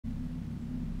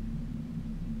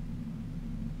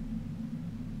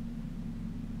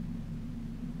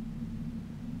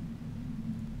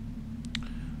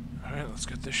Let's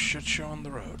get this shit show on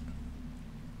the road.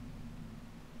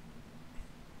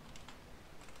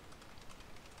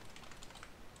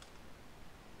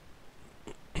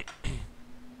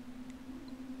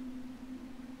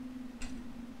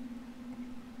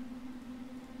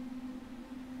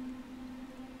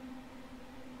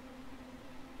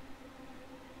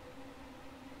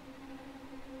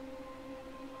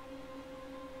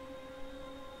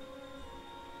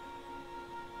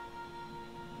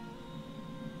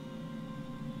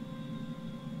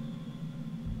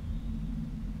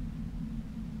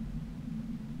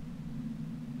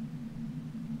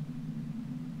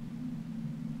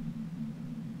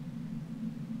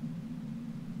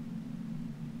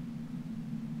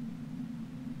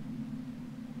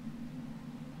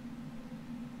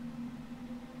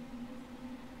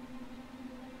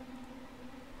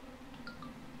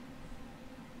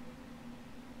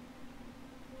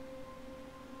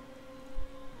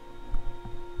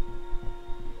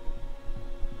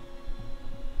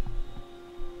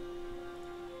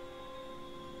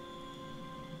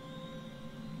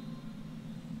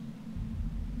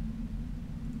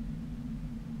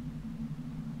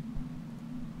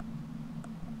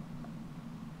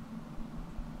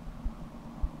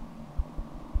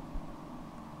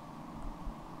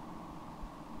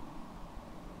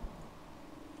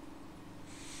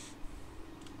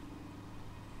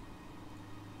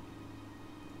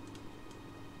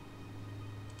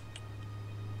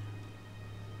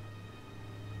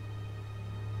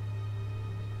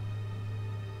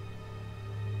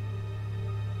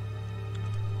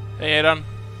 Hey, Adon.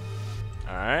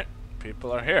 Alright,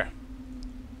 people are here.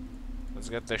 Let's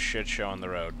get this shit show on the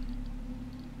road.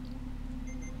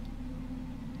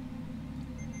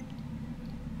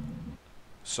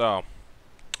 So,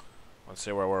 let's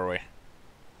see, where were we?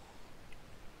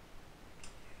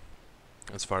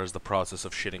 As far as the process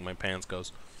of shitting my pants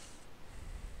goes.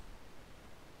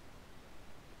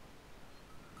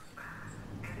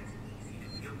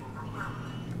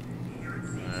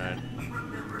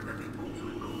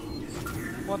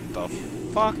 What the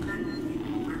fuck?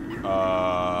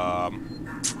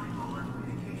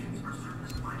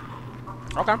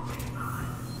 Okay.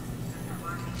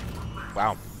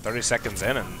 Wow, 30 seconds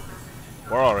in and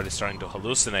we're already starting to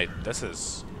hallucinate. This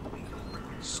is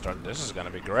gonna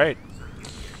be great.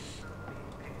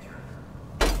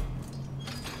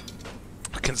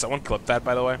 Can someone clip that,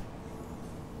 by the way?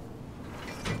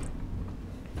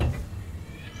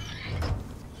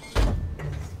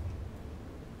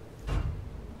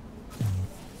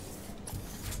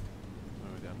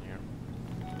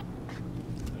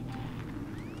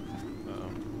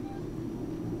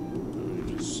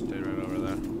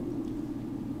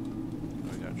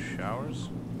 Showers?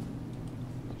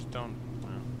 Just don't.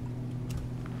 Well.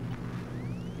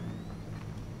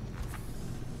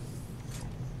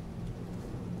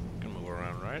 Can move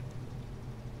around, right?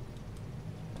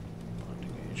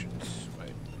 Bonding agents. Wait,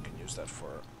 I can use that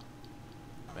for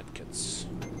medkits.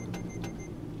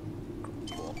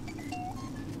 Cool.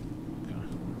 Okay.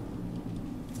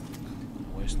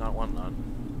 Waste not, want none.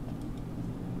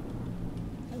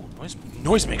 Ooh,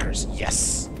 noisemakers!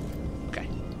 Yes! Okay,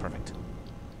 perfect.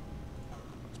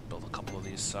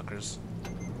 Suckers.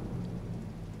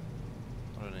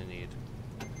 What do they need?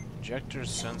 Injectors,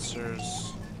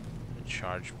 sensors, and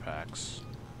charge packs.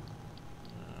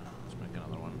 Let's make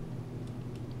another one.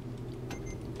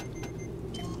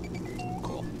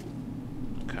 Cool.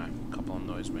 Okay, a couple of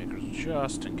noisemakers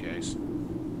just in case. There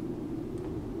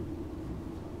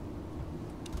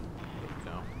we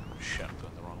go. Shit, I'm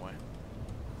going the wrong way.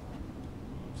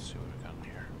 Let's see what we got in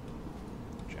here.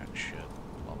 Jack shit.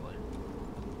 Lovely.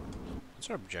 What's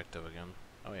our objective again?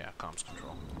 Oh yeah, comms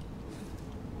control.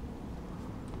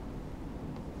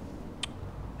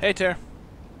 Hey, Ter.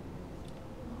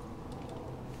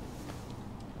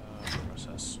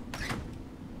 Process.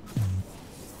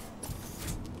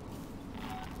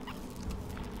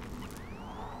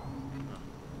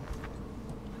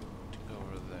 To go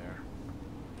over there.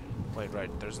 Wait, right.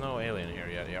 There's no alien here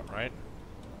yet. Yep, right?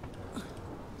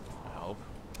 I hope.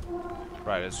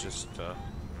 Right, it's just, I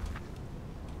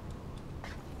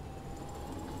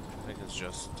think it's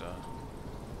just,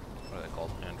 what are they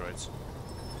called? Androids.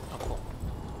 Oh, cool.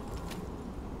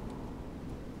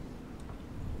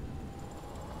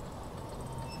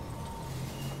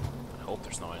 I hope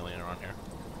there's no alien around here.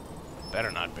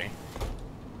 Better not be.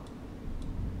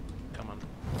 Come on.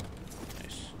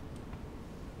 Nice.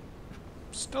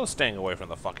 Still staying away from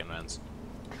the fucking vents.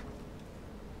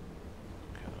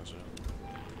 Okay, those are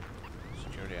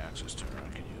security access to I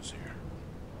can use here.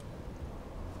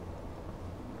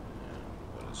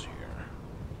 What is here?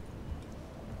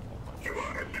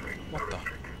 What the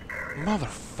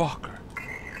Motherfucker.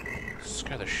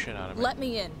 Scare the shit out of me. Let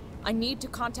me in. I need to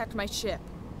contact my ship.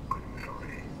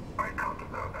 Sorry, I can't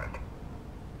allow that.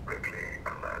 Ripley,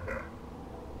 Commander.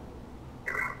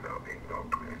 You have now been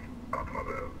logged with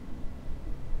Apollo.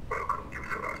 Welcome to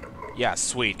Sevastopol. Yeah,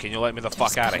 sweet. Can you let me the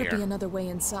fuck out of There's gotta here? be another way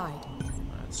inside.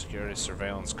 Security,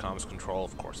 surveillance, comms control.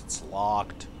 Of course, it's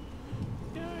locked.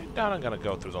 Yeah, I doubt I'm gonna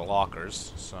go through the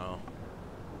lockers, so...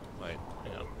 Wait,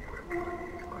 hang on.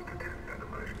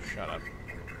 Shut up.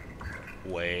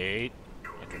 Wait.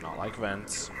 I do not like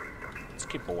vents. Let's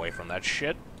keep away from that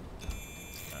shit.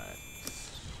 Alright.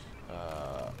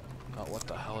 Oh, what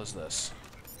the hell is this?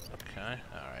 Okay,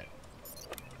 alright.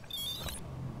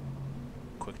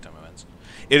 Quick time events.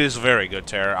 It is very good,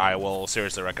 Terror. I will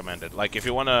seriously recommend it. Like, if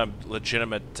you want a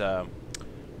legitimate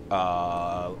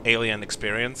alien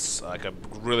experience, like a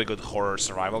really good horror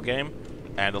survival game,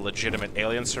 and a legitimate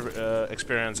alien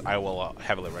experience, I will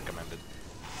heavily recommend it.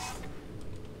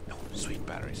 Oh, sweet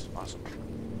batteries. Awesome.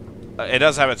 It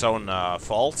does have its own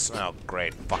faults. Oh,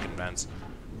 great. Fucking vents.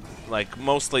 Like,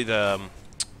 mostly the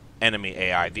enemy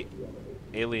AI. The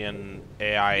alien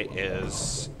AI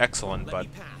is excellent, but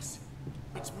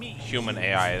human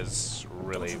AI is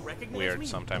really weird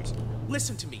sometimes.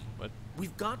 Listen to me. What?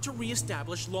 We've got to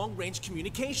reestablish long-range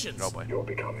communications. Oh boy. You're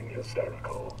becoming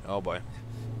hysterical. Oh boy.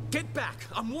 Get back!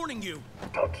 I'm warning you.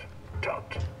 Tut,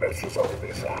 tut. Let's resolve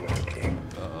this amicably.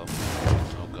 Oh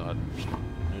god.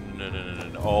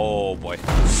 No. Oh boy.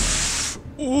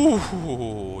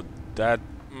 Ooh, that.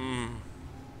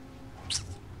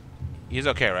 He's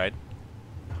okay, right?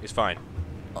 He's fine.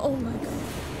 Oh my god.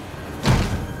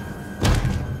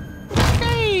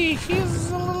 Okay,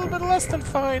 he's a little bit less than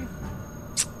fine.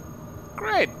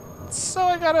 Great. So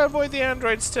I gotta avoid the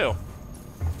androids too.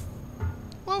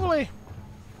 Lovely.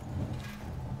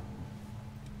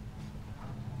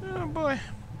 Oh boy.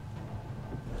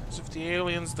 As if the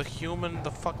aliens, the human,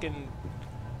 the fucking...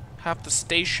 half the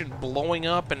station blowing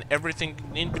up and everything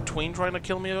in between trying to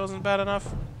kill me wasn't bad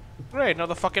enough. Great, now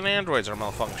the fucking androids are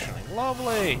malfunctioning.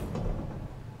 Lovely!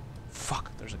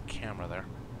 Fuck, there's a camera there.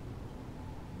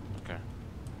 Okay.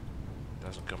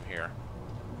 Doesn't come here.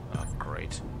 Oh,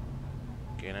 great.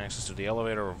 Gain access to the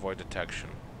elevator or avoid detection.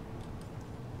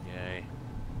 Yay.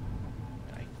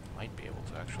 I might be able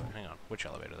to actually... Hang on, which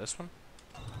elevator? This one?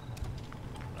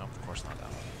 No, of course not that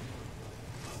one.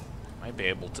 Might be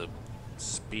able to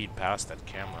speed past that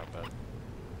camera, but...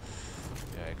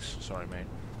 Yikes. Sorry, mate.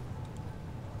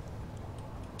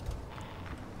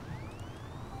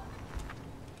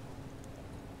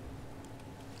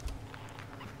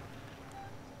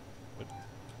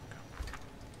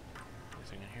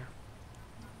 Anything in here?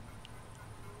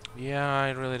 Yeah,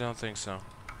 I really don't think so.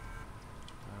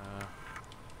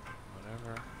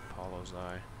 Whatever. Apollo's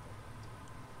eye.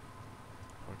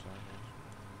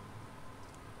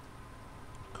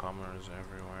 Commoners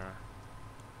everywhere.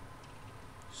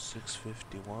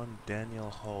 651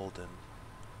 Daniel Holden.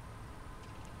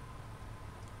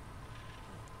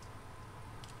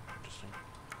 Interesting.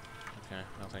 Okay,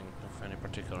 nothing of any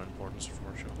particular importance,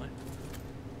 unfortunately.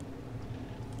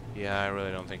 Yeah, I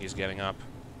really don't think he's getting up.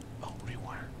 Oh,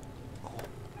 rewire. Cool.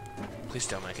 Please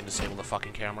tell me I can disable the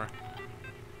fucking camera.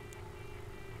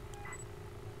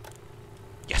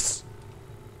 Yes!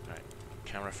 Alright.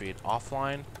 Camera feed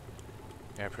offline.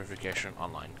 Air purification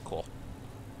online. Cool.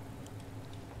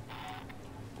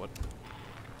 What?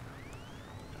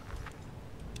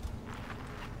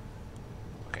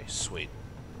 Okay, sweet.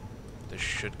 This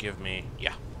should give me...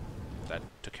 Yeah. That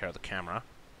took care of the camera.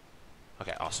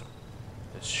 Okay, awesome.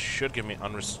 This should give me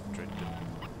unrestricted...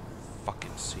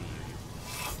 Fucking see you, you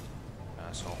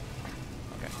asshole.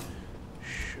 Okay.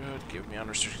 Should give me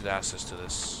unrestricted access to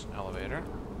this elevator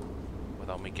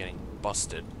without me getting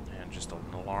busted and just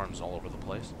alarms all over the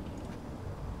place.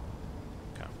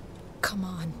 Okay. Come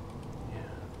on. Yeah.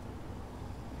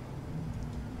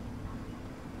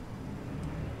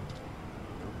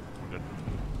 We're good.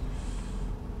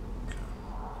 Okay.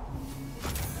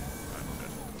 Alright, we're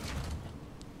good.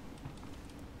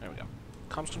 There we go.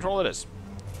 Comms control it is.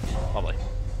 Lovely.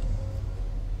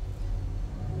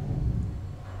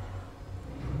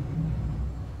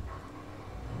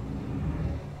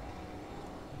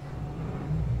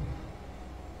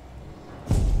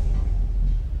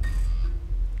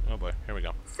 Oh boy, here we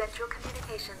go. Central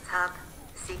Communications Hub.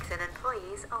 Seeks and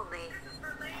employees only.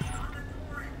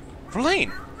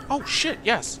 Verlaine! Oh shit,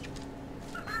 yes!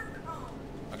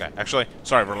 Okay, actually,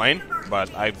 sorry Verlaine,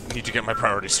 but I need to get my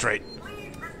priorities straight.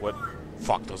 What?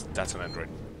 Fuck, that's an android.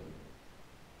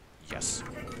 Yes.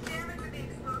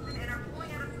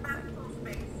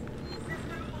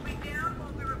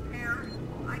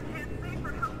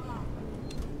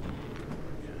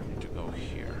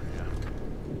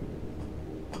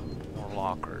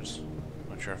 lockers.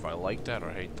 Not sure if I like that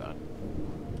or hate that.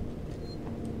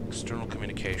 External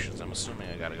communications. I'm assuming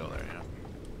I gotta go there, yeah.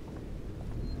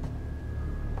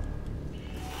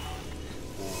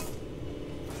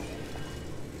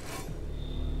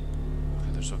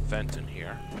 Okay, there's a vent in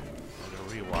here. I'm gonna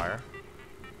rewire.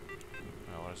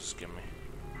 Oh, what does this give me?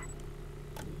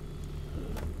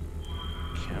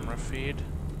 Camera feed.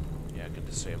 Yeah, I can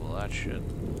disable that shit. I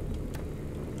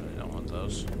don't want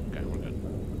those. Okay, we're good.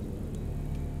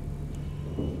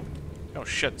 Oh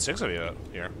shit, 6 of you out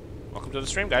here. Welcome to the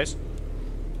stream, guys.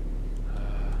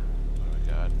 What do we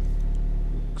got?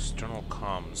 External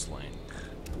comms link.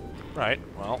 Right,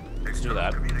 well, let's do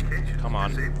that. Come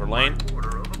on, Verlaine.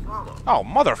 Oh,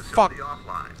 motherfucker!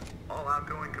 All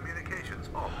outgoing communications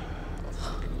off.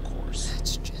 Of course.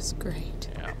 That's just great.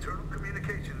 Yeah. Internal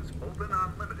communications open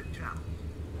on limited channels.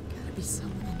 Gotta be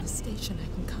someone in the station I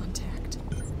can contact.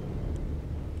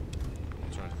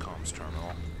 Turn the comms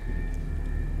terminal.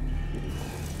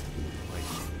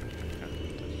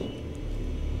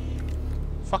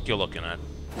 Fuck you looking at?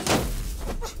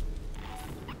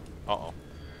 Uh-oh.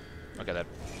 Okay, that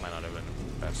might not have been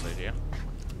the best idea.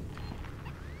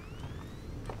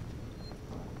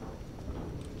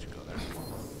 Let's go there.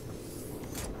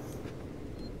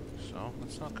 So,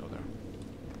 let's not go there.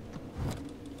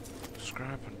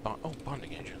 Scrap and bond. Oh,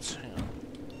 bonding agents. Hang on.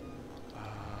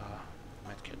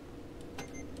 Medkit.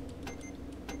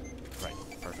 Right,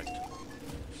 perfect.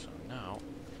 So now,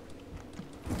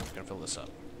 I'm gonna fill this up.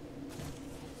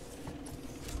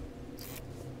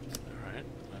 Alright,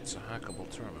 that's a hackable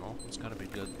terminal. It's gotta be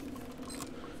good.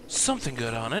 Something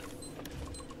good on it.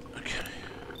 Okay.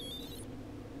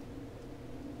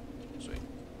 Sweet.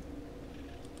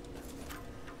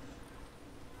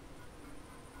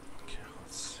 Okay,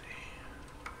 let's see.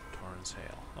 Torrens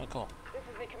Hale. Oh, cool. This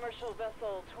is the commercial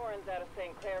vessel Torrens out of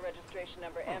St. Clair, registration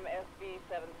number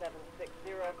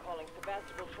MSV7760, calling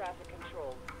Sebastopol Traffic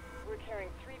Control. We're carrying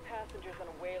 3 passengers on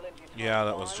a Wayland Utah. Yeah,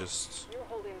 that was just... You're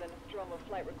holding the Nostromo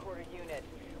flight recorder unit.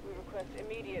 We request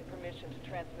immediate permission to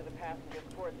transfer the passengers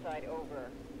port side over.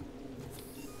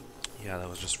 Yeah, that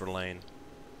was just Verlaine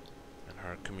and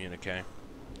her communique.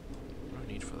 What do I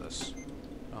need for this?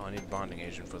 Oh, I need bonding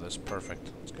agent for this.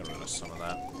 Perfect. Let's get rid of some of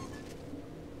that. I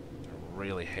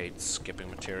really hate skipping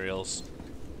materials.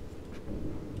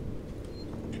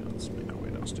 Okay, let's make our way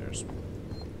downstairs.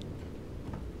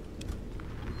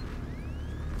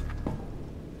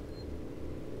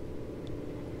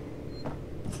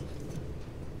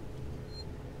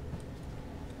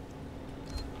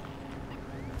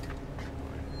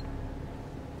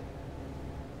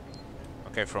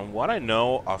 Okay, from what I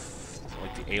know of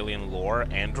like the alien lore,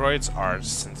 androids are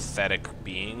synthetic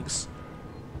beings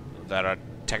that are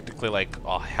technically like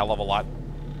a hell of a lot.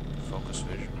 Focus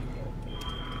vision.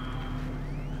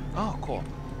 Oh, cool.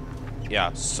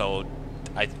 Yeah, so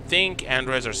I think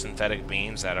androids are synthetic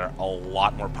beings that are a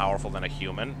lot more powerful than a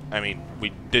human. I mean,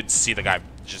 we did see the guy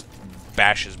just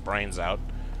bash his brains out.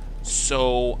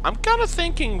 So I'm kind of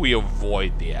thinking we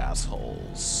avoid the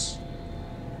assholes.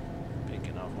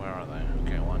 Picking up, where are they?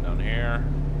 Okay, one down here.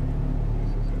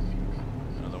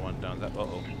 Another one down that.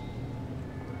 Uh-oh.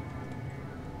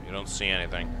 You don't see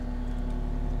anything.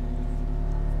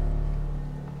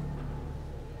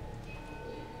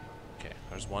 Okay,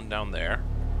 there's one down there.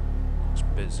 It's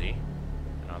busy.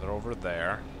 Another over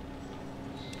there.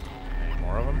 Any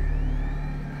more of them?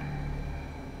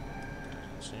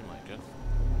 Doesn't seem like it.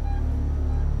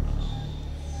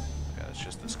 Okay, that's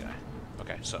just this guy.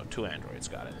 Okay, so 2 androids,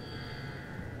 got it.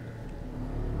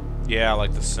 Yeah,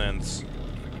 like the synths.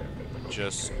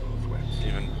 Just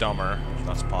even dumber, if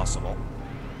that's possible.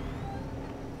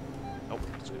 Oh,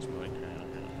 this guy's moving.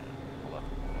 Hold up.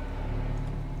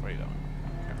 Where are you going?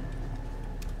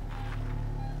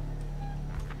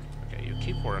 Here. Okay, you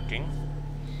keep working.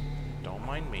 Don't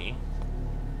mind me.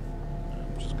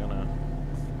 I'm just gonna...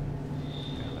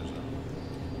 Okay, there's a...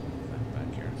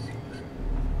 back here.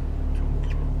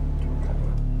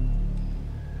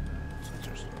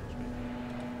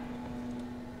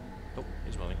 Oh,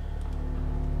 he's moving.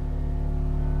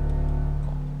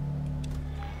 Cool.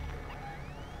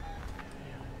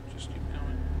 Yeah, just keep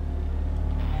going.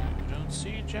 You don't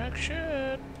see jack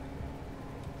shit.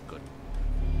 Good.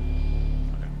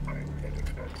 Okay.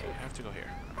 You have to go here.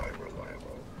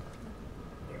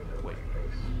 Wait.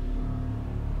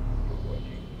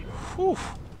 Whew.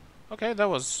 Okay, that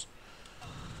was...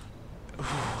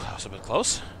 that was a bit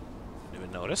close. Didn't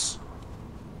even notice.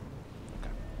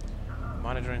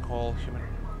 Monitoring hole, human...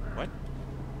 What?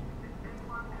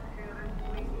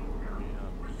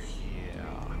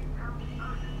 Yeah.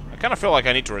 I kind of feel like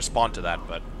I need to respond to that,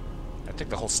 but I I think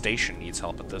the whole station needs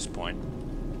help at this point.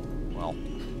 Well,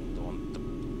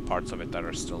 the parts of it that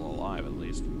are still alive, at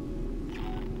least.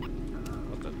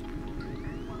 What the?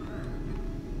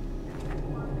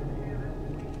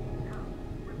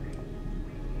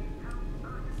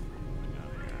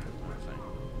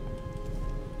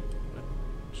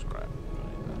 Scrap.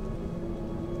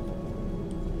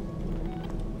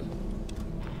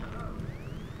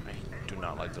 I do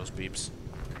not like those beeps.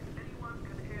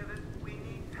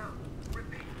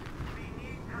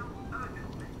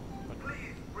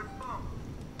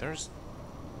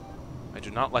 I do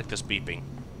not like this beeping. I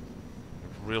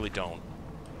really don't.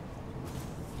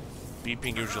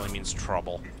 Beeping usually means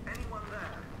trouble.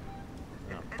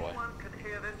 Oh boy.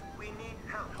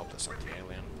 I hope that's not the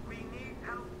alien.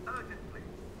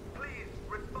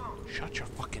 Shut your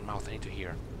fucking mouth, I need to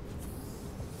hear.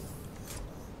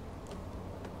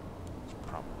 It's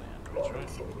probably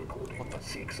androids, right? What the?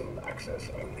 Seeks on access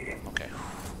only. Okay.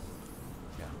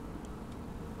 Yeah.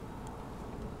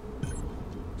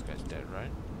 This guy's dead,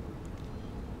 right?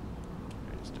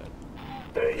 Yeah, he's dead.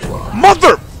 There you are.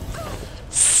 Mother!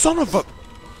 Son of a...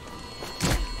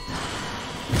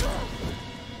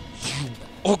 You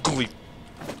ugly...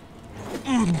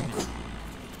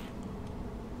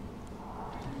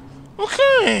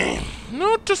 Okay.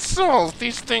 Note to self,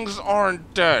 these things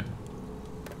aren't dead.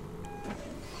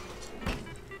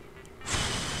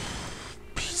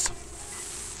 Piece of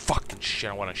fucking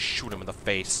shit, I want to shoot him in the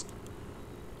face.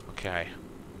 Okay.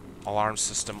 Alarm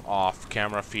system off,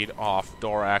 camera feed off,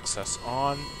 door access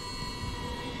on.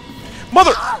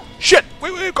 Mother! Shit!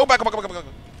 Wait, go back.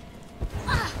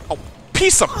 Oh,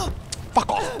 piece of... Fuck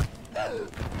off.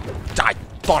 I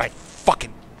thought I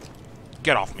fucking...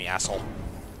 Get off me, asshole.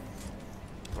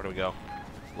 Where do we go?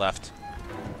 Left.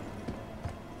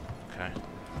 Okay.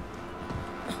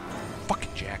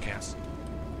 Fucking jackass.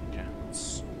 Okay,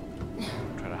 let's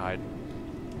try to hide.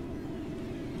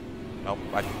 Nope,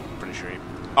 I'm pretty sure he...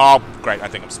 Oh, great, I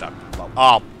think I'm stuck.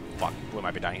 Oh, fuck. We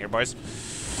might be dying here, boys.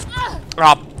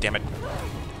 Oh, damn it.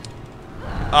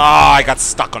 Oh, I got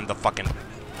stuck on the fucking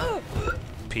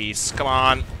piece. Come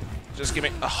on. Just give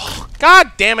me... Oh,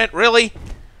 God damn it, really?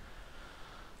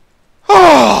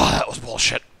 Oh, that was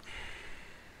bullshit.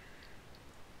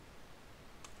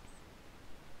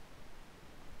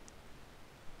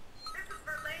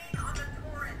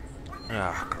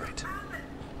 Ah, oh, great.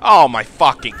 Oh, my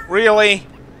fucking... Really?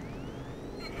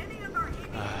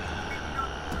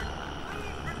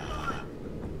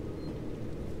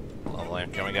 Lovely.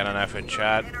 Can we get an F in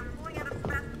chat?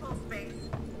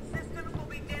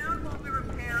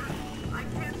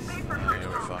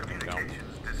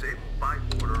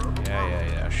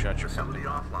 Yeah. Shut your fucking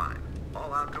mouth. Offline.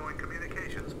 All outgoing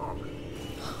communications open.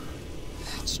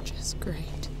 That's just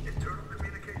great. Internal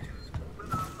communications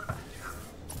open on limited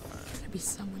channels. There'll be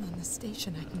someone on the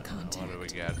station I can contact. What do we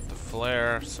get? The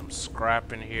flare, some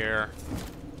scrap in here.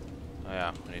 Oh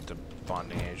yeah, we need the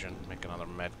bonding agent. Make another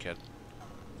med kit.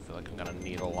 I feel like I'm gonna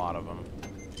need a lot of them.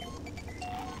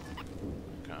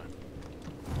 Okay.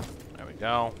 There we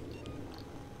go.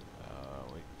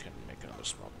 We can make another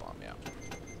smoke bomb, yeah.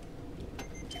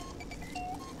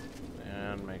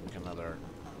 And make another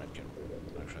medkit.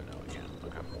 Actually, no, we can't.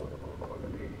 Okay.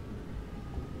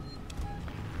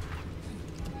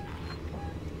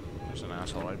 There's an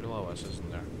asshole right below us, isn't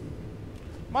there?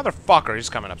 Motherfucker, he's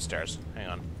coming upstairs. Hang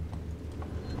on.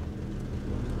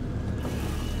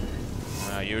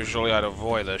 Usually I'd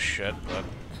avoid this shit, but... Alright,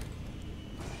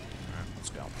 let's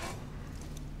go.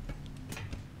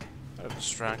 I've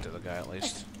distracted the guy at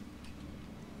least.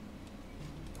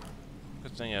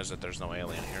 Good thing is that there's no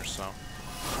alien here, so...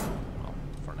 Well,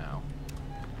 for now.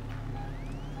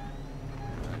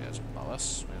 That guy's above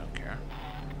us. We don't care.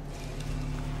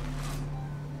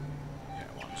 Okay,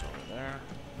 one's over there.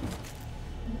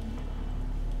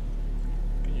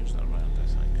 Can use that around, I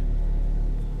think.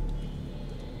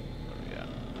 What do we got?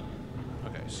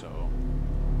 Okay, so...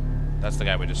 That's the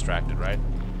guy we distracted, right?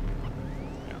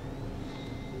 Yeah.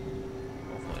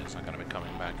 Hopefully it's not going to be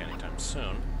coming back anytime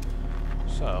soon.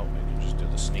 So, we can just do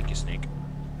the sneaky sneak.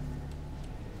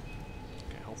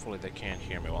 Okay, hopefully they can't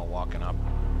hear me while walking up.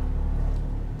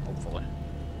 Hopefully.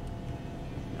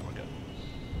 Yeah, we're good.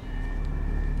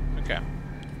 Okay.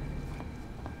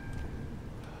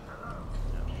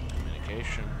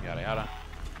 Communication, yada yada.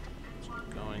 Let's keep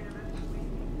going.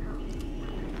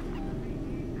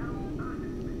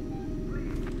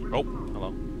 Oh,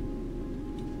 hello.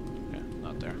 Okay,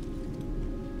 not there.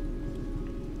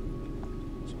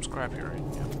 Some scrap here, right?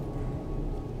 Yeah.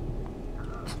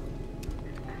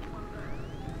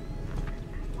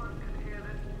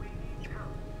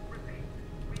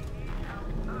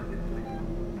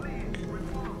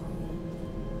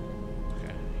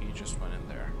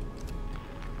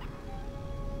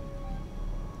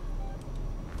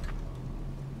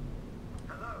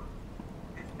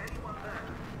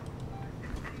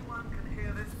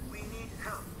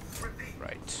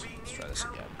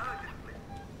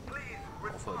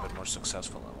 Hopefully a bit more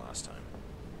successful than last time.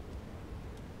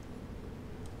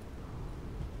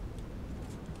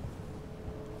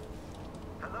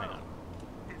 Hang on.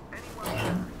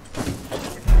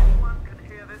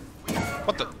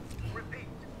 What the?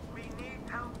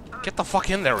 Get the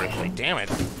fuck in there, Ripley. Damn it.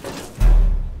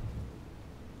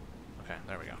 Okay,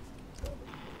 there we go.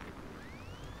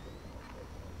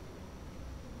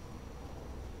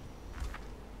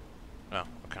 Oh,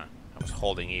 okay. I was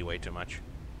holding E way too much.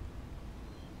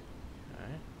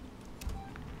 Okay.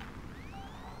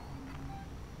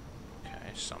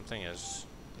 Okay, something is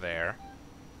there.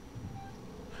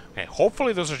 Okay,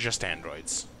 hopefully those are just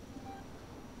androids.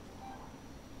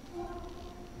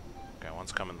 Okay,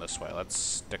 one's coming this way. Let's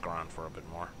stick around for a bit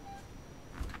more.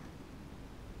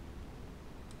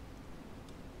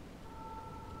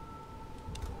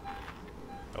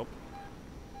 Oh.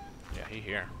 Yeah, he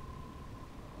here.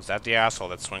 Was that the asshole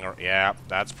that swung around? Yeah,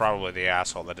 that's probably the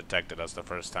asshole that detected us the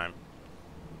first time.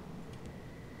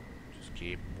 Just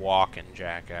keep walking,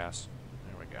 jackass.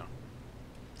 There we go.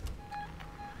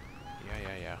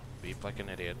 Yeah. Beep like an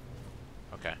idiot.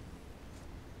 Okay.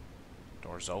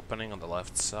 Door's opening on the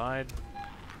left side.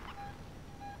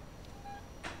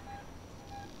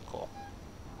 Cool.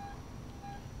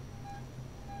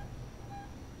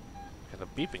 Okay, the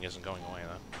beeping isn't going away,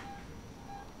 though.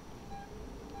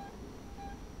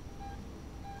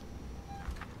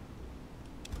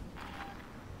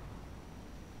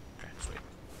 Okay, sweet.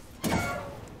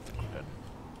 We're good.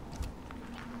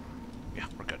 Yeah,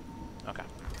 we're good. Okay.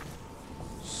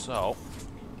 So,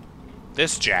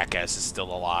 this jackass is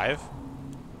still alive.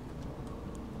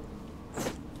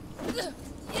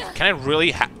 Can I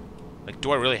really like,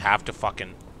 do I really have to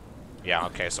fucking... Yeah,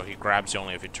 okay, so he grabs you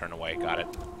only if you turn away. Got it.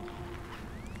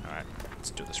 Alright,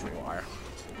 let's do this rewire.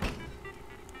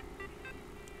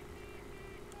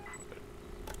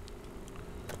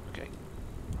 Okay.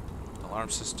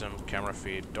 Alarm system, camera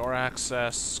feed, door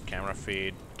access, camera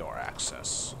feed, door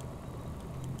access.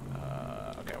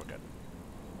 Okay, we're good.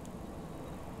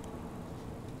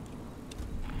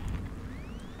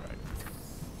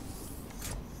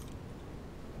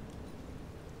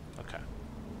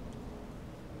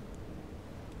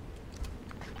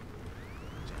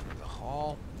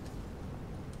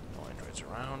 No androids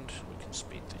around. We can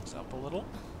speed things up a little.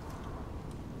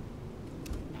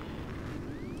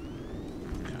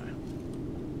 Okay.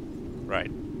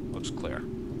 Right. Looks clear.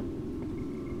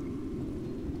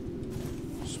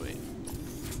 Sweet.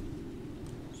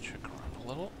 Let's check around a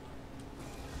little.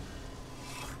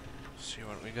 See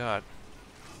what we got.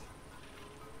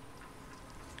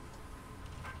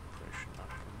 Operation not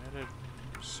permitted.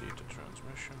 Proceed to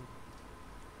transmission.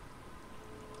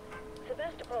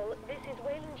 Sebastopol, this is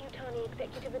Wayland-Yutani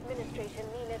Executive Administrator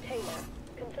Nina Taylor,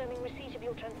 confirming receipt of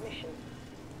your transmission.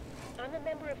 I'm a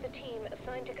member of the team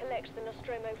assigned to collect the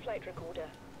Nostromo flight recorder.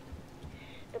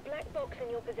 The black box in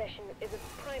your possession is of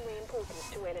primary importance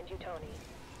to Wayland-Yutani.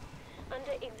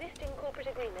 Under existing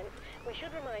corporate agreements, we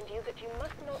should remind you that you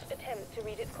must not attempt to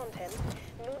read its contents,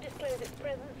 nor disclose its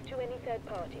presence to any third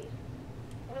parties.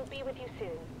 We'll be with you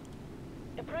soon.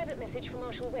 A private message from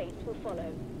Marshal Waits will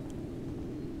follow.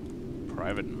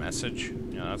 Private message?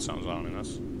 Yeah, that sounds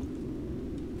ominous.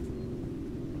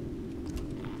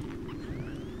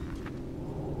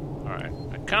 Alright.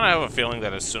 I kind of have a feeling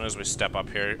that as soon as we step up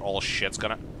here, all shit's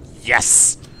gonna...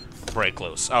 Yes! Break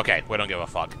loose. Okay, we don't give a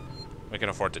fuck. We can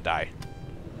afford to die.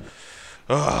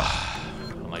 Ugh.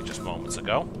 Unlike just moments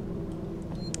ago.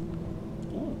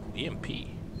 Ooh, EMP.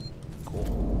 Cool.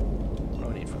 What do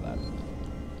I need for that?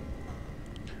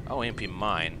 Oh, EMP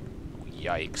mine.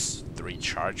 Yikes. 3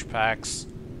 charge packs,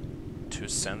 2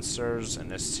 sensors, an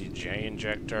SCJ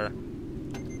injector.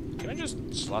 Can I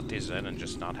just slot these in and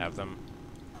just not have them?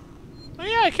 Oh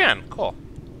yeah, I can. Cool.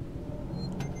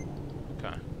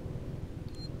 Okay.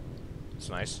 That's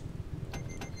nice.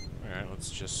 Alright,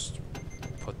 let's just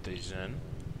put these in.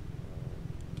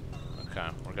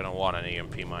 Okay, we're gonna want an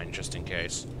EMP mine just in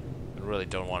case. I really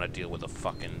don't want to deal with a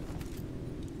fucking...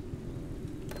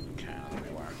 Okay, there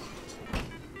we are.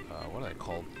 What are they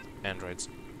called? Androids.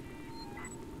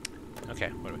 Okay,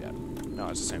 what do we got? No,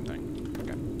 it's the same thing.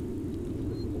 Okay.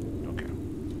 Okay.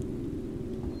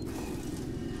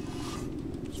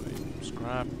 Sweet.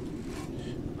 Scrap.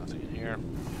 Nothing in here.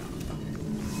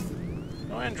 Okay.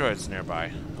 No androids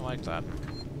nearby. I like that.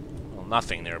 Well,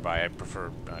 nothing nearby. I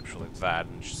prefer actually that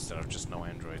instead of just no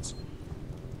androids.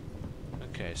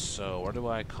 Okay, so where do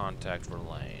I contact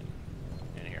Verlaine?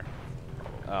 In here.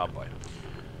 Oh boy.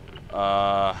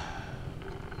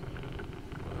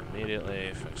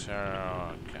 Immediately fix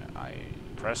arrow. Okay, I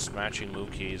press matching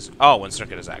move keys. Oh, when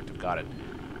circuit is active. Got it.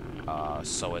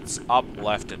 So it's up,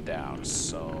 left, and down.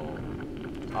 So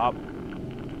up,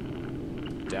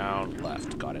 down,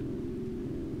 left. Got it.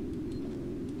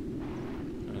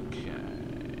 Okay.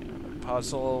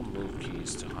 Puzzle. Move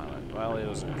keys to highlight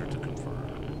values. Enter to confirm.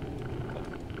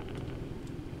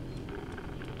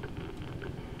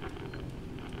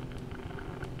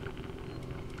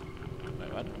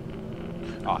 Wait, what?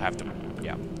 I'll have to.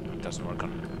 Yeah, it doesn't work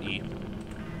on E.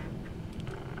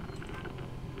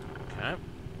 Okay.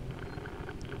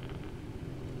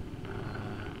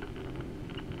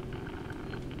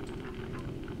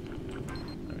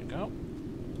 There we go.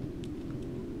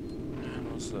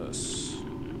 And what's this?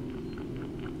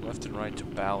 Left and right to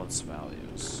balance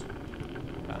values.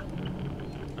 Ah.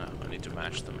 Oh, I need to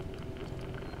match them.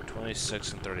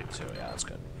 26 and 32. Yeah, that's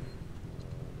good.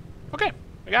 Okay,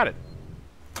 I got it.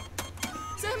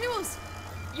 Samuels!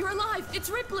 You're alive! It's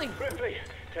Ripley! Ripley!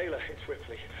 Taylor, it's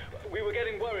Ripley. We were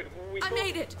getting worried. I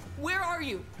made it! Where are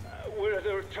you? We're at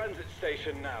a transit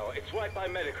station now. It's right by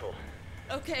medical.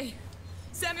 Okay.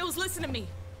 Samuels, listen to me.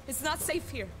 It's not safe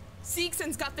here.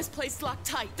 Seegson's got this place locked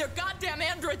tight. Their goddamn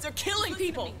androids are killing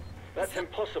people! That's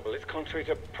impossible. It's contrary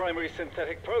to primary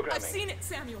synthetic programming. I've seen it,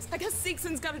 Samuels. I guess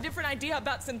Seegson's got a different idea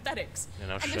about synthetics. You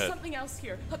know, and shit. there's something else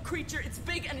here. A creature. It's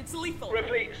big and it's lethal.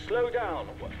 Ripley, slow down.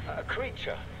 A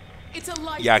creature. It's a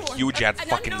life Yeah, form, huge an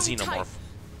fucking unknown xenomorph. type.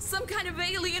 Some kind of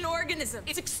alien organism.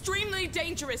 It's extremely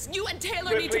dangerous. You and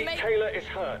Taylor Ripley, need to make... Taylor is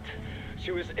hurt.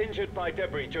 She was injured by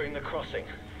debris during the crossing.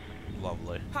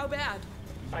 Lovely. How bad?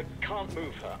 I can't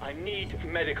move her. I need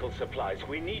medical supplies.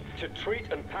 We need to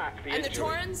treat and pack the And the injury.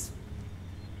 Torrens?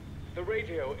 The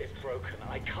radio is broken.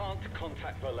 I can't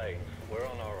contact Verlaine. We're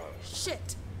on our own.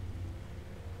 Shit.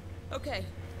 Okay.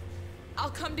 I'll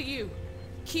come to you.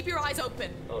 Keep your eyes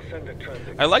open. I'll send a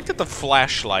transit. I like that the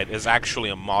flashlight is actually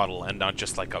a model and not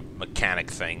just like a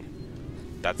mechanic thing.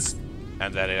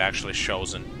 And that it actually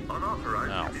shows an...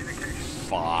 Unauthorized Oh, communication.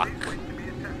 fuck. Please wait to be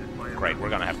attended by a Great, we're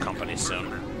gonna have company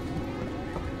soon.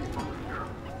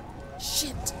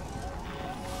 Shit.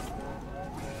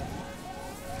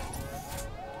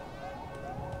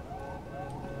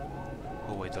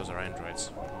 Oh wait, those are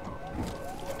androids.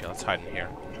 Okay, let's hide in here.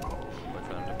 Wait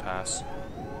for them to pass.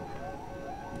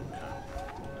 Okay.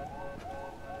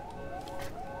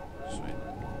 Sweet.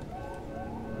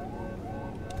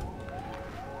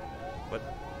 What?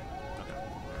 Okay.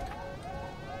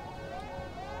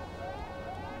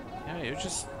 Yeah, you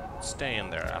just stay in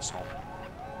there, asshole.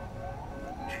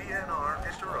 GNR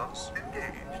interrupts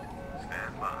engaged.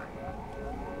 Stand by.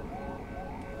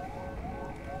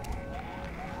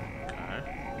 Okay.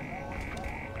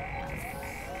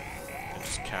 And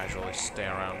just casually stay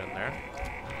around in there.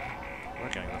 We're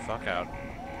getting the fuck out.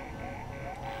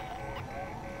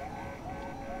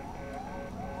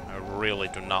 I really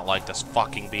do not like this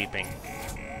fucking beeping.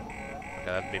 Okay,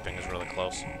 that beeping is really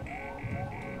close.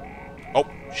 Oh,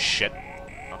 shit.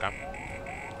 Okay.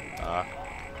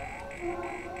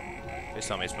 Please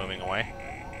tell me it's moving away.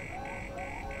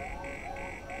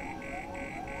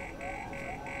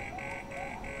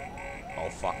 Oh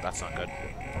fuck, that's not good.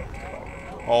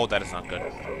 Oh, that is not good.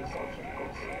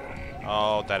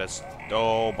 Oh, that is...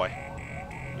 Oh boy.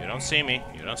 You don't see me.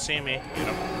 You don't see me. You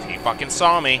don't... He fucking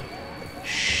saw me.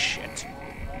 Shit.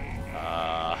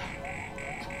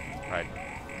 Right.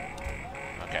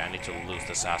 Okay, I need to lose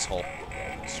this asshole.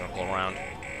 Circle around.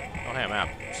 Oh, hey, map.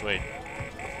 Sweet.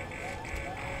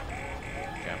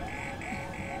 Okay.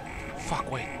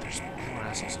 Fuck, wait. There's more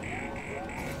assholes in here.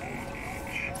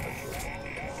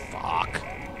 Fuck.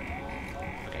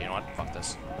 Okay, you know what? Fuck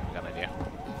this. I got an idea.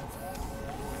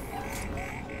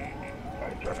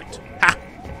 Perfect. Ha!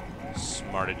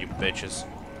 Smarted, you bitches.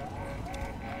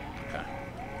 Okay.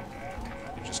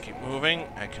 You just keep moving.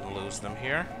 I can lose them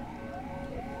here.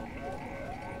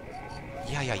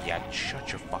 Yeah.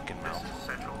 Shut your fucking mouth.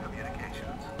 Central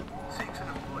Communications. Seeks an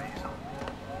employee zone.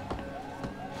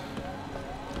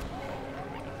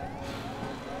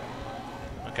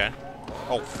 Okay.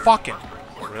 Oh, fucking.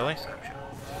 Really?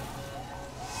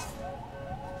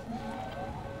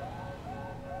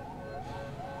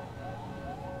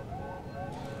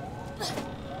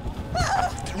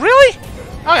 Really?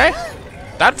 Okay.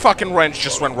 That fucking wrench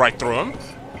just went right through him.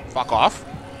 Fuck off.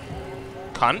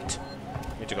 Cunt.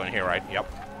 Need to go in here, right?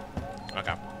 Yep.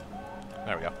 Okay.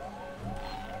 There we go.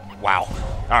 Wow.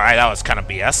 Alright, that was kind of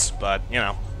BS, but, you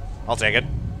know, I'll take it.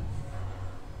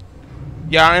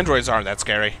 Yeah, androids aren't that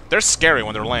scary. They're scary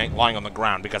when they're lying on the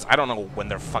ground, because I don't know when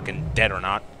they're fucking dead or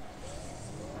not.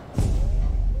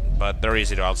 But they're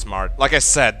easy to outsmart. Like I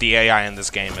said, the AI in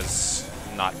this game is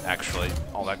not actually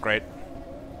all that great.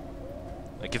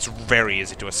 Like, it's very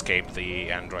easy to escape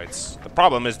the androids. The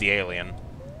problem is the alien.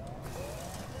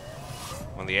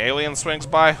 When the alien swings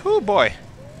by, oh boy,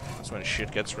 that's when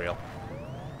shit gets real.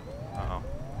 Uh-oh.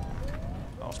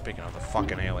 Oh, speaking of the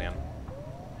fucking alien.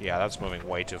 Yeah, that's moving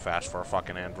way too fast for a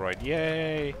fucking android.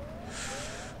 Yay!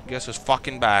 Guess who's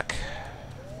fucking back?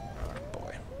 Oh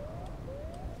boy.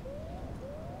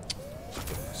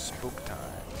 Spook time.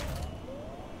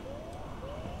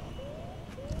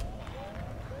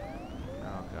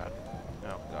 Oh god.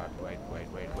 Oh god.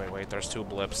 Wait. There's 2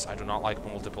 blips. I do not like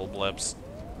multiple blips.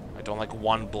 I don't like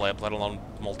one blip, let alone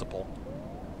multiple.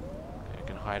 Okay, I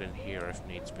can hide in here if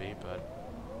needs be, but...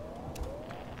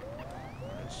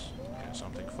 There's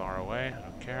something far away. I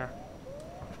don't care.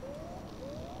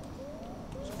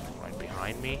 Something right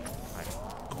behind me. I'm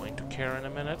going to care in a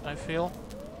minute, I feel.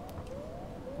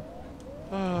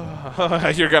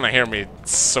 You're gonna hear me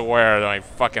swear my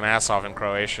fucking ass off in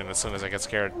Croatian as soon as I get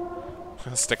scared.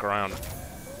 Stick around.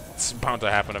 It's bound to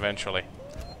happen eventually.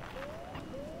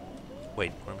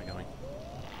 Wait, where am I going?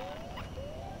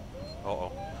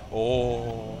 Uh-oh.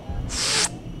 Oh.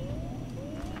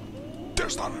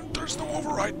 There's no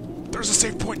override. There's a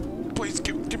save point. Please,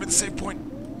 give me the save point.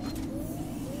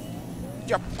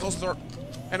 Yep, close the door.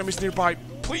 Enemies nearby.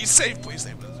 Please save, please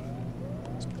save.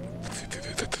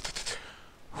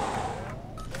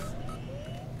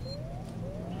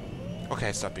 Okay,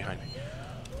 it's not behind me.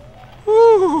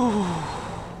 Woo.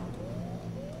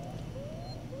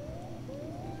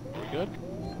 Are we good?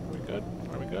 Are we good?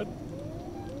 Are we good?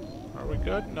 Are we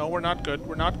good? No, we're not good.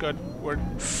 We're not good.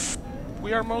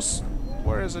 We are most...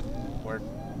 Where is it? Where?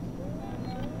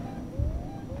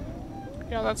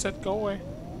 Yeah, that's it. Go away.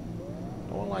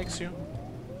 No one likes you.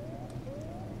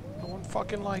 No one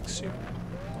fucking likes you.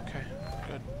 Okay,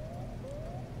 good.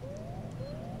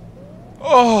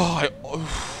 Oh,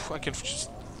 I can just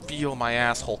feel my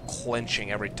asshole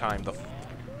clenching every time the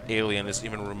alien is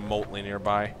even remotely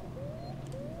nearby.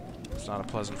 It's not a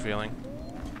pleasant feeling.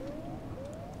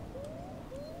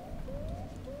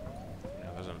 Yeah,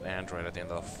 there's an android at the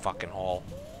end of the fucking hall.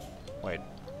 Wait,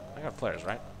 I got flares,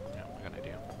 right? Yeah, I got an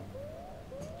idea.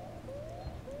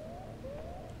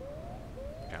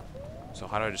 Okay, so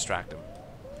how do I distract him?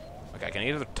 Okay, I can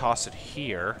either toss it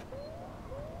here.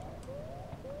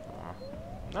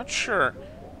 Not sure.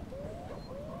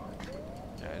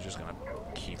 Yeah, it's just gonna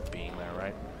keep being there,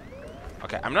 right?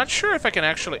 Okay, I'm not sure if I can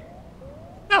actually...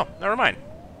 No, never mind.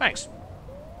 Thanks.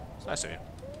 It's nice of you.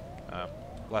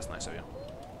 Less nice of you.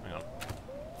 Hang on.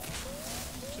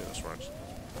 Let's see if this works.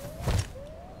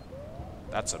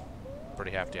 That's a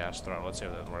pretty hefty-ass throw. Let's see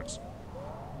if that works.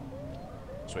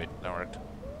 Sweet, that worked.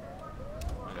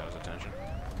 I got his attention.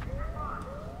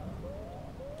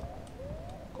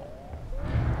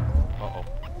 Uh-oh.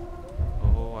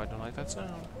 Oh, I don't like that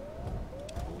sound.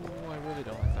 Ooh, I really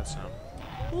don't like that sound.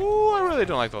 Ooh, I really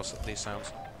don't like these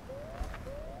sounds.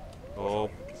 Oh,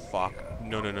 fuck.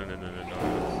 No.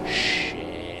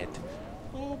 Shit.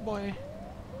 Oh, boy.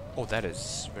 Oh, that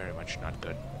is very much not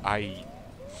good.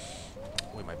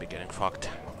 We might be getting fucked.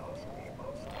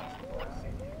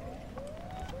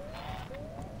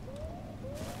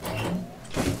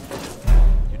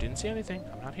 You didn't see anything.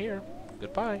 I'm not here.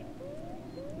 Goodbye.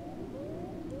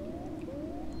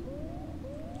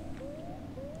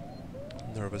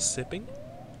 Nervous sipping?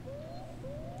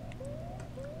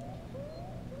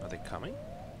 Are they coming?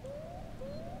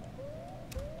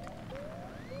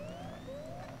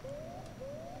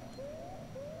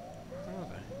 Where are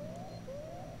they?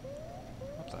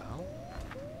 What the hell?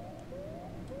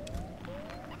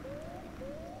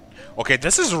 Okay,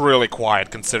 this is really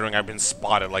quiet considering I've been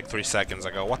spotted like 3 seconds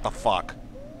ago. What the fuck?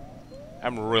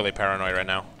 I'm really paranoid right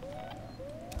now.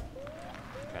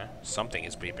 Okay, something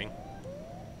is beeping.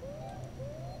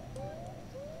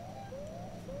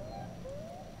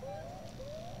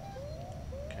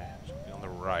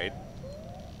 Right,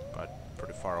 but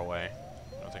pretty far away.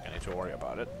 I don't think I need to worry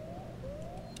about it.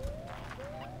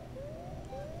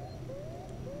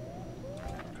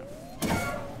 Okay.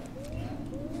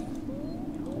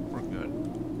 We're good.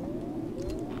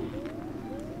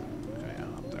 Okay,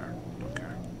 yeah, up there. Don't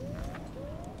care.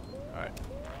 Alright.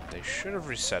 They should have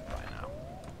reset by now.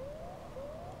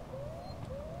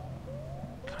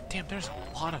 God damn, there's a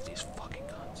lot of these fucking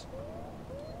guns.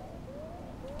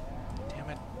 Damn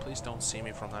it. Please don't see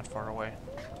me from that far away.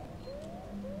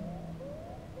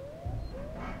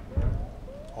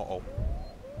 Uh-oh.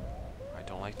 I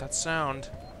don't like that sound.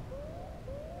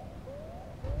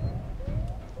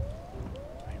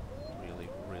 I really,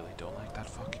 really don't like that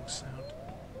fucking sound.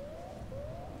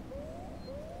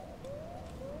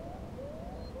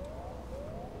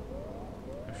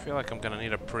 I feel like I'm gonna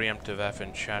need a preemptive F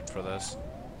in chat for this.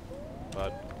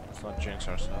 But let's not jinx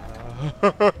ourselves.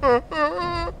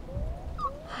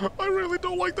 I really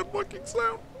don't like that fucking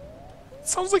sound. It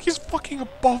sounds like he's fucking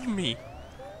above me.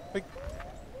 Like,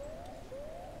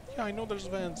 yeah, I know there's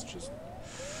vents, just...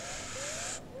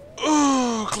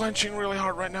 Ugh, clenching really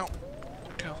hard right now.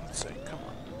 Okay, let's see, come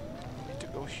on. I need to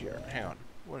go here. Hang on,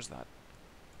 where's that?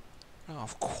 Oh,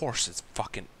 of course it's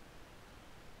fucking...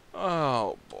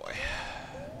 Oh, boy.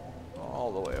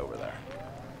 All the way over there.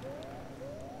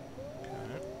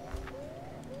 Okay.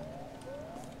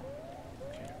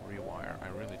 Okay, rewire. I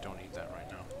really don't need that right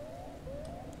now.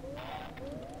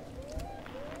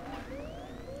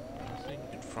 Nothing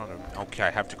in front of me. Okay,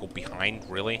 I have to go behind,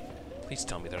 really? Please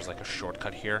tell me there's like a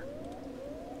shortcut here.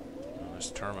 Oh,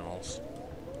 there's terminals.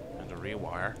 And a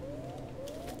rewire.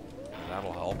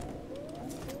 That'll help.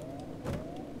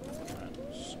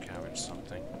 Right, scavenge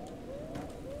something.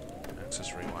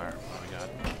 Access rewire. What do we got?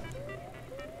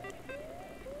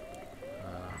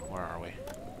 Where are we?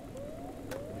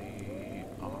 We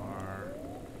are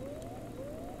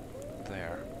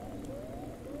there.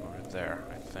 Or there,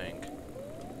 I think.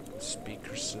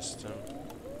 Speaker system.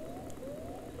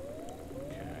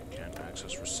 Okay, I can't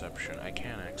access reception. I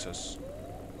can access...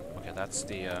 Okay, that's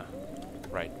the,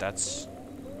 right, that's...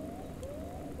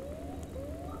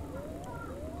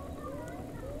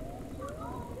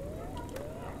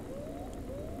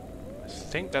 I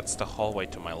think that's the hallway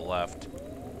to my left.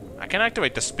 I can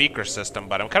activate the speaker system,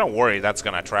 but I'm kind of worried that's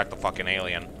gonna attract the fucking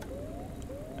alien.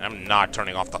 And I'm not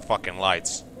turning off the fucking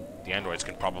lights. The androids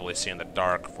can probably see in the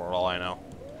dark, for all I know.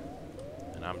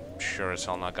 And I'm sure as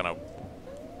hell not gonna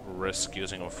risk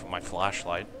using my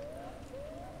flashlight.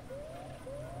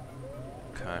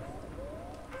 Okay.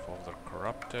 Folder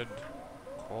corrupted.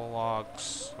 Call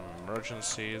logs.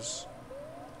 Emergencies.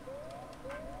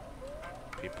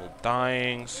 People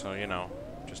dying, so, you know,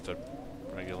 just a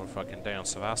regular fucking day on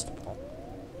Sevastopol.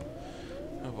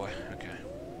 Oh boy, okay.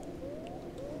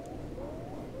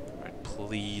 Alright,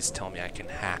 please tell me I can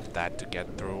hack that to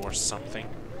get through or something.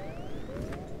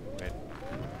 Wait.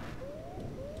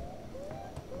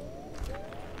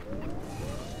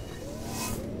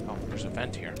 Oh, there's a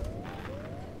vent here.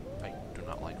 I do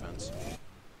not like vents.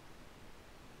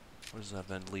 Where does that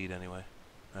vent lead anyway?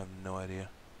 I have no idea.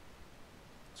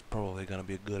 It's probably gonna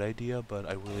be a good idea, but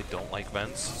I really don't like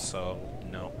vents, so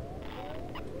no.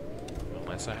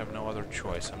 Unless I have no other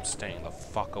choice, I'm staying the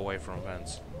fuck away from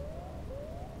vents.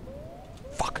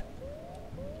 Fuck!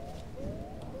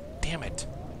 Damn it!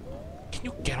 Can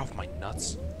you get off my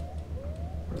nuts?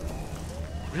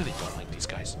 I really don't like these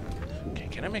guys. Okay,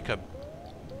 can I make a...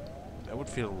 I would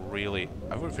feel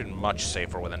much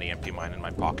safer with an EMP mine in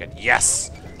my pocket. Yes!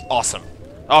 Awesome!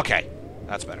 Okay,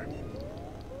 that's better.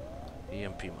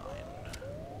 EMP mine.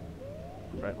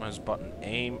 Right mouse button,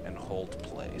 aim, and hold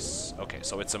place. Okay,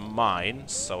 so it's a mine,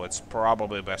 so it's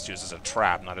probably best used as a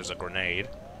trap, not as a grenade.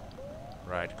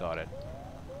 Right, got it.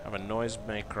 Have a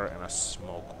noisemaker and a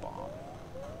smoke bomb.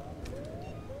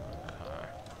 Okay.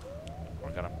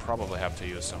 We're gonna probably have to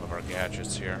use some of our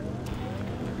gadgets here.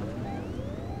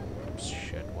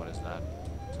 Shit, what is that?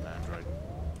 It's an android.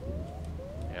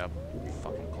 Yep,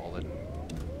 fucking called it.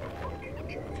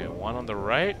 Okay, one on the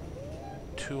right.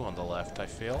 Two on the left, I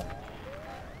feel.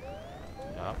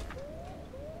 Yep.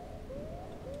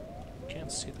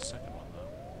 Can't see the second one, though.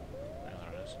 Yeah,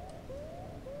 there it is.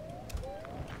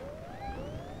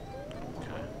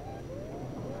 Okay.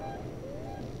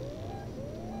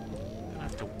 Gonna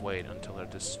have to wait until they're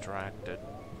distracted.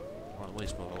 Or at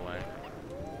least move away.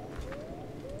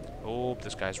 Oh,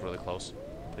 this guy's really close.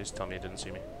 Please tell me he didn't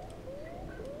see me.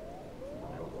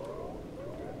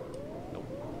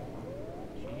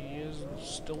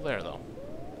 Still there, though.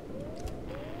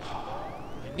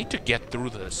 I need to get through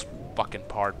this fucking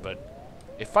part, but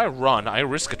if I run, I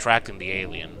risk attracting the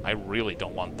alien. I really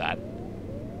don't want that.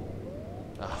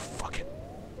 Ah, fuck it.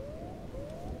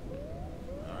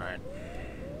 Alright.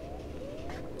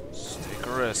 Let's take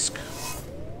a risk.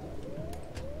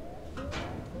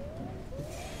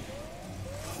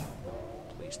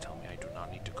 Please tell me I do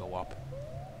not need to go up.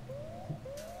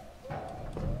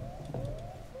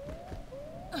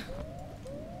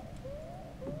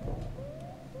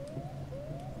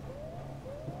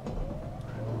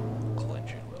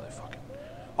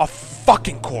 Of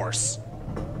fucking course!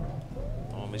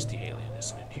 Oh, at least the alien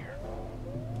isn't in here.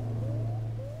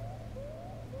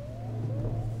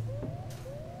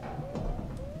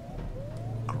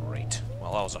 Great.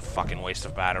 Well, that was a fucking waste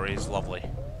of batteries. Lovely.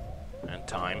 And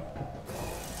time.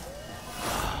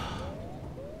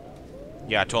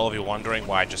 Yeah, to all of you wondering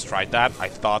why I just tried that, I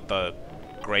thought the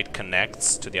grate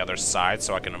connects to the other side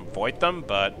so I can avoid them,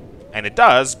 but... And it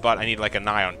does, but I need like an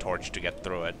ion torch to get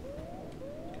through it.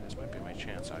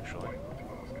 Chance, actually.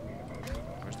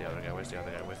 Where's the other guy? Where's the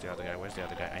other guy? Where's the other guy? Where's the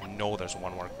other guy? I know there's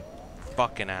one more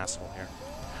fucking asshole here.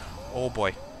 Oh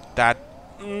boy.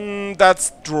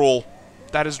 That's drool.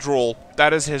 That is drool.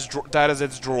 That is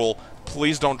its drool.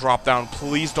 Please don't drop down.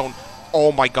 Please don't.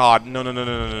 Oh my god. No, no, no,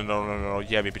 no, no, no, no, no, no.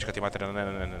 Yeah, mi pičkati materina. Ne,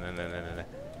 ne, ne, ne, ne, ne, ne, ne.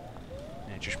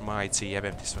 Nećeš majci,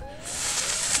 jebem ti sve.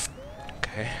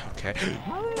 Okay, okay.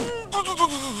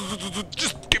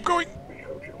 Just keep going.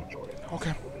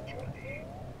 Okay.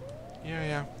 Yeah,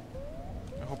 yeah.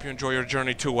 I hope you enjoy your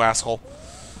journey too, asshole.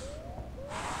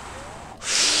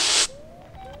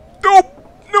 Nope!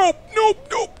 Nope! Nope!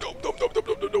 Nope! Nope! Nope! Nope! Nope!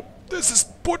 Nope! Nope! Nope! This is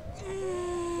put.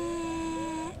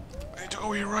 I need to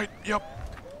go here, right? Yep.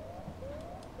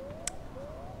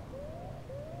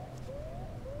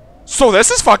 So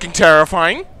this is fucking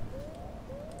terrifying.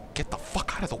 Get the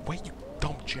fuck out of the way, you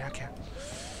dumb jackass.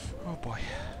 Oh boy.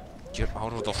 Get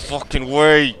out of the fucking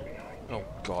way. Oh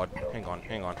god. Hang on,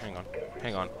 hang on, hang on.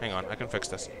 Hang on, hang on. I can fix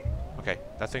this. Okay,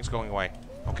 that thing's going away.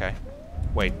 Okay.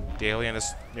 Wait, the alien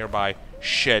is nearby.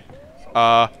 Shit.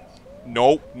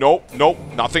 Nope, nope, nope.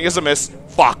 Nothing is amiss.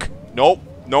 Fuck. Nope,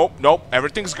 nope, nope.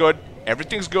 Everything's good.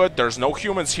 Everything's good. There's no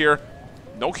humans here.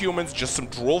 No humans. Just some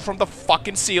drool from the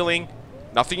fucking ceiling.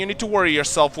 Nothing you need to worry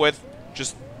yourself with.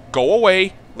 Just go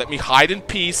away. Let me hide in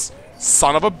peace.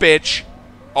 Son of a bitch.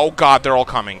 Oh god, they're all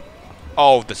coming.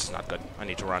 Oh, this is not good. I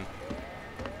need to run.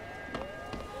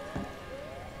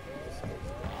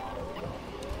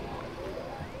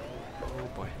 Oh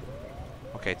boy.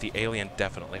 Okay, the alien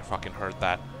definitely fucking heard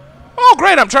that. Oh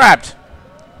great, I'm trapped!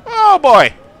 Oh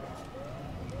boy!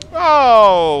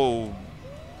 Oh!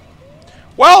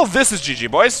 Well, this is GG,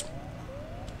 boys.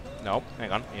 No,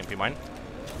 hang on. EMP mine.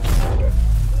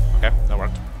 Okay, that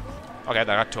worked. Okay, that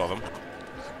got 2 of them.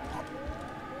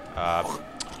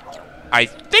 I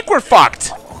think we're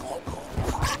fucked!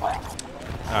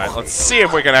 Alright, let's see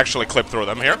if we can actually clip through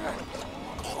them here.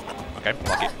 Okay,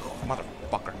 lucky.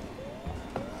 Motherfucker.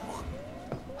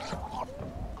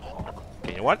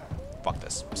 Okay, you know what? Fuck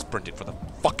this. I'm sprinting for the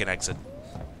fucking exit.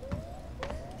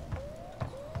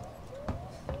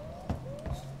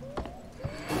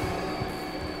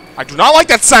 I do not like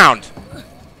that sound!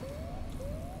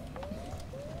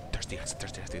 There's the exit,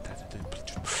 there's the exit.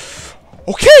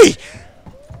 Okay!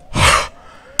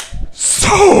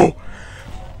 So...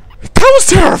 that was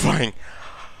terrifying!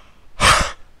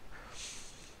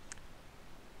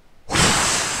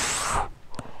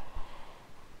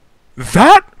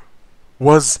 That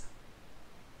was...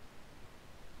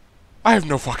 I have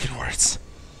no fucking words.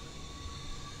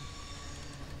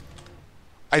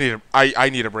 I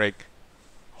need a break.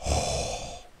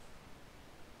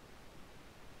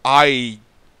 I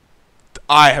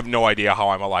have no idea how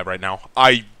I'm alive right now.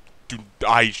 I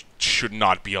should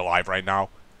not be alive right now.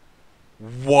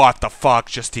 What the fuck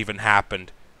just even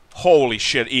happened? Holy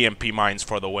shit, EMP mines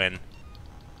for the win.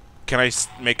 Can I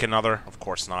make another? Of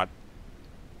course not.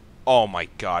 Oh my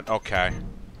god, okay.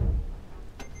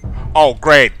 Oh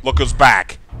great, look who's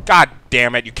back. God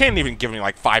damn it, you can't even give me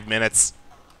like 5 minutes.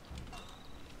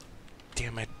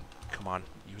 Damn it. Come on,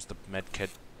 use the med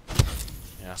kit.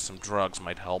 Yeah, some drugs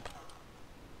might help.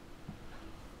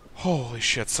 Holy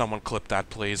shit, someone clip that,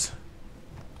 please.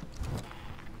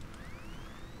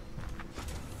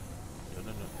 No, no,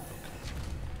 no. Okay.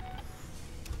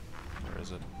 Where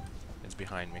is it? It's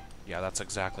behind me. Yeah, that's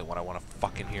exactly what I want to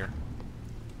fucking hear.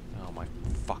 Oh my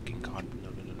fucking god. No,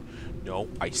 no, no, no. No,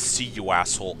 I see you,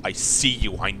 asshole. I see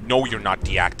you. I know you're not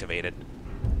deactivated.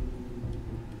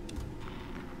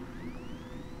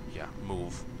 Yeah,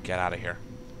 move. Get out of here.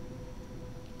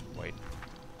 Wait.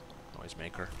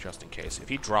 Noisemaker, just in case. If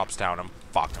he drops down, I'm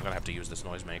fucked. I'm gonna have to use this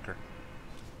noisemaker.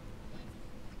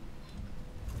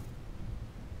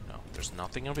 No, there's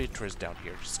nothing of interest down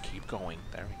here. Just keep going.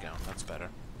 There we go. That's better.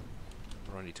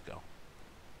 Where do I need to go?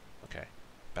 Okay.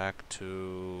 Back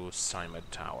to Simon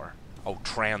Tower. Oh,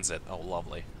 transit. Oh,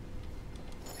 lovely.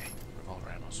 Hey, revolver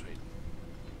ammo, sweet.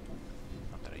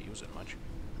 Not that I use it much.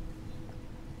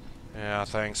 Yeah,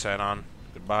 thanks, Anon.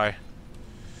 Goodbye.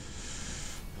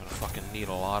 I'm gonna fucking need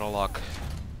a lot of luck.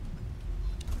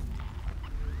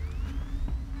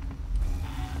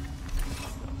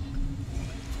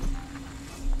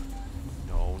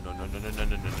 No, no, no, no, no, no,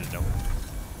 no, no, no, no.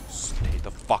 Stay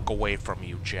the fuck away from me,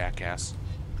 you jackass.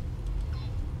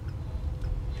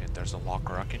 Okay, there's a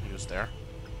locker I can use there.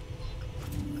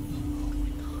 Oh my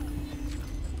god.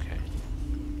 Okay.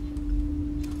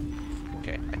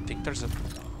 Okay, I think there's a...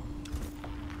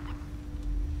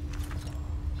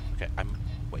 Okay,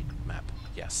 wait, map.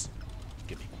 Yes.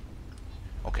 Give me.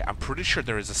 Okay, I'm pretty sure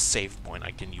there is a save point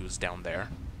I can use down there.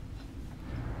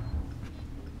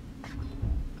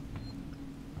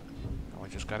 Now I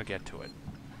just gotta get to it.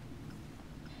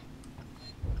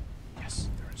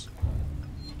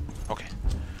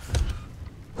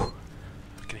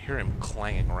 hear him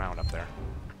clanging around up there.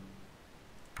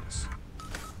 Yes.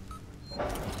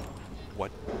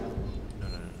 What? No.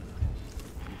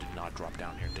 You did not drop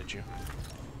down here, did you?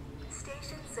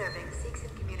 Station serving Seeks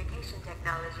and Communication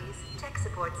Technologies, tech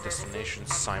support services, Destination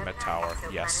and Simon Gemini Tower.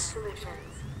 exoplanet Yes.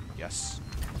 Solutions. Yes.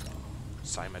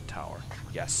 Simon Tower.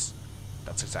 Yes.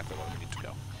 That's exactly where we need to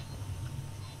go.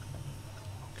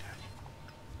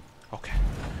 Okay.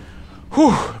 Whew,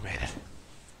 I made it.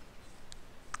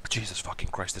 Jesus fucking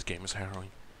Christ, this game is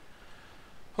harrowing.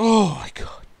 Oh my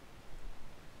god.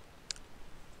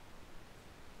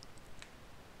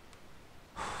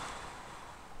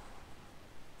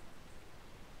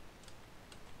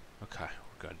 Okay,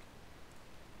 we're good.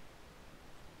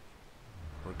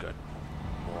 We're good.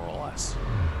 More or less.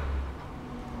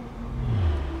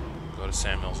 Go to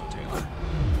Samuels and Taylor.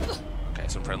 Okay,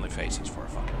 some friendly faces for a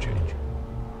fucking change.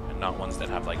 And not ones that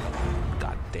have like a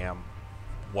goddamn,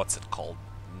 what's it called,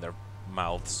 in their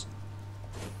mouths.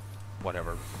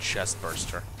 Whatever, chest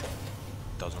burster.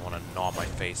 Doesn't want to gnaw my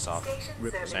face off.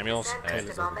 Samuels? Hey.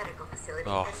 Medical Facility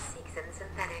Oh. and Seeks and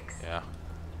Synthetics. Yeah.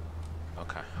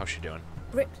 Okay, how's she doing?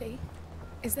 Ripley?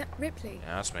 Is that Ripley?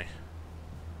 Yeah, that's me.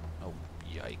 Oh,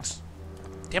 yikes.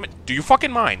 Damn it, do you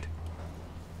fucking mind?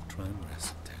 Try and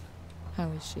rest, Taylor. How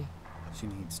is she? She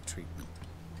needs treatment.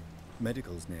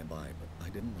 Medical's nearby, but I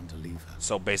didn't want to leave her.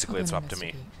 So basically I'm it's gonna up to me.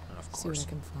 investigate. Of See what course. I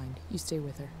can find. You stay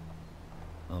with her.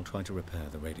 I'll try to repair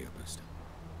the radio booster.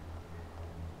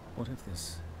 What if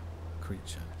this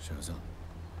creature shows up?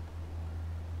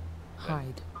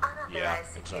 Hide. Unauthorized Yeah,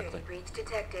 security exactly. breach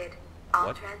detected. All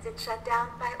What? transit shut down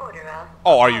by order of...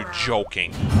 Oh, are you Apollo.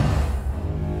 joking?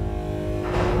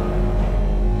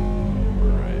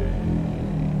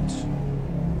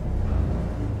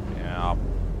 Yeah.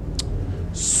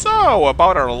 So,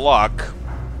 about our luck.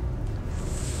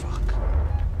 Fuck.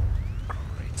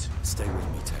 Great. Stay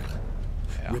with me, Taylor.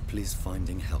 Yeah. Ripley's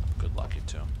finding help. Good luck, you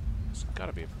two. There's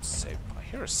gotta be a save. I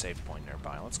hear a save point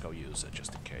nearby. Let's go use it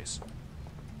just in case.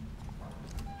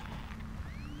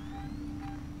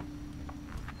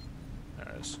 There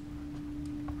it is.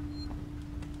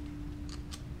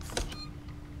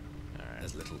 Alright.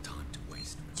 There's little time to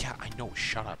waste. Yeah, I know.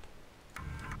 Shut up.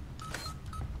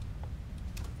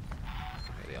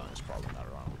 Okay, the alien's probably not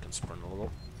around. We can sprint a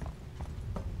little.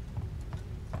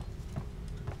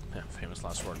 Yeah, famous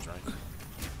last words, right?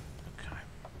 Okay.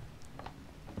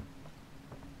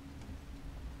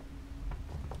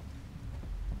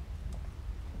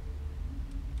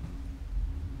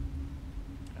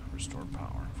 Yeah, restore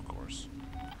power, of course.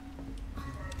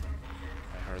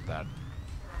 I heard that.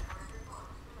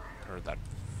 Heard that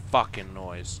fucking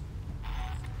noise.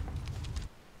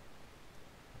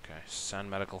 Okay, Sun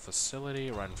Medical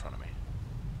Facility right in front of me.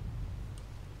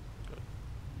 Good.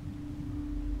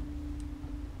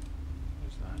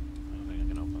 Where's that? I don't think I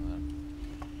can open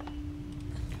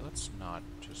that. Okay, let's not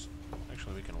just...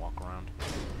 Actually, we can walk around.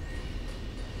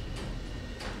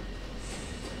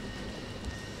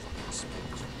 Fucking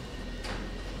spooks.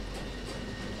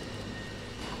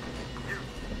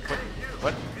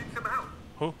 What? Need some help?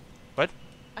 Who? What?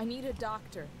 I need a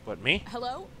doctor. What, me?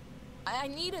 Hello? I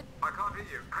need a... I can't hear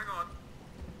you. Hang on.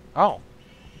 Oh.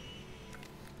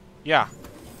 Yeah.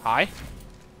 Hi?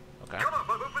 Okay. Come on, I've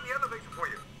opened the elevator for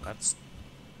you. That's...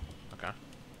 Okay.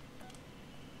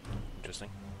 Interesting.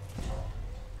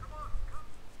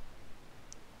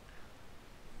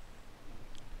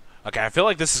 Okay, I feel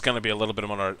like this is going to be a little bit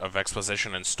more of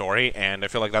exposition and story, and I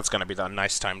feel like that's going to be the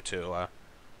nice time to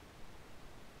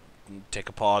take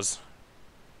a pause.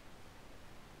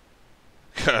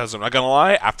 Because I'm not going to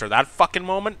lie, after that fucking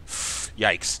moment,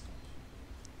 yikes.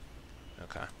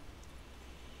 Okay.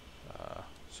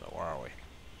 So where are we?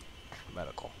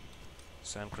 Medical.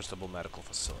 San Cristobal Medical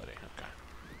Facility. Okay.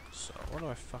 So, where do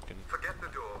I fucking... Forget the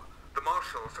door. The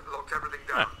marshals locked everything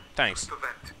down. Thanks. The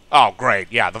vent. Oh,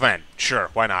 great. Yeah, the vent. Sure,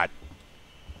 why not?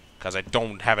 Because I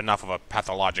don't have enough of a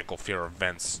pathological fear of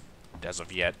vents as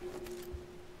of yet.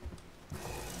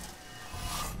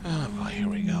 Oh, boy, here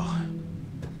we go.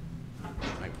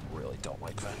 I really don't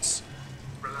like vents.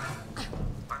 Relax.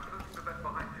 I'm closing the vent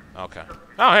behind you. Okay.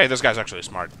 Oh, hey, this guy's actually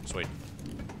smart. Sweet.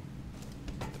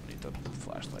 Don't need the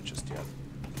flashlight just yet.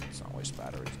 Let's not waste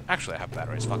batteries. Actually, I have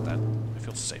batteries. Fuck that. I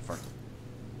feel safer.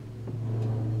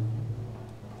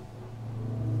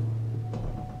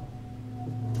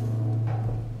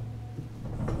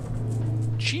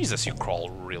 Jesus, you crawl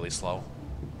really slow.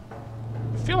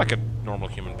 I feel like a normal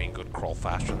human being could crawl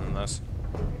faster than this.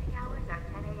 The hours are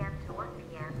 10 a.m. to 1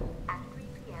 p.m. and 3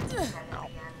 p.m. to 7 Ow.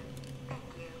 p.m. Thank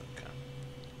you. Okay.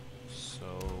 So,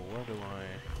 where do I...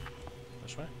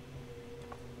 This way?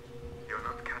 You're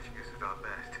not catching us at our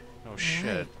best. Oh,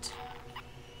 shit.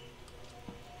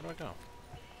 want to go?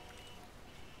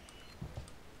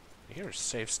 Here's a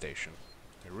save station.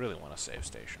 I really want a save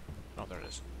station. Oh, there it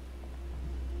is.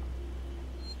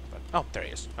 But, oh, there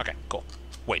he is. Okay, cool.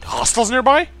 Wait, hostiles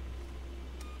nearby?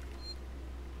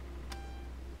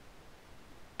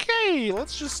 Okay,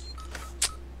 let's just...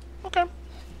 Okay.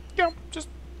 Yeah, just,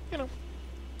 you know.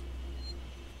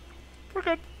 We're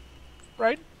good.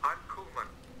 Right? I'm Coolman.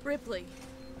 Ripley,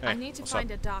 Hey, I need to what's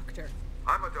find up? a doctor.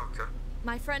 I'm a doctor.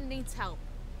 My friend needs help.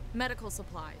 Medical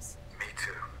supplies. Me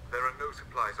too. There are no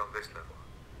supplies on this level.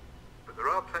 But there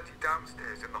are plenty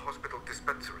downstairs in the hospital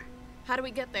dispensary. How do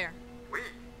we get there? We?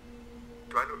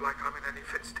 Do I look like I'm in any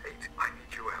fit state? I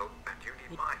need your help and you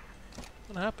need mine.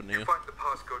 What happened to You you? find the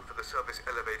passcode for the service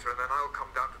elevator and then I'll come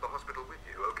down to the hospital with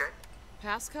you, okay?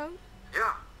 Passcode?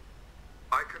 Yeah.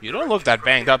 I can You don't direct look that from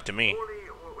banged here. up to me. Morley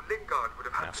or Lingard would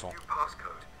have had Asshole. the new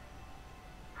passcode.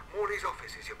 Morley's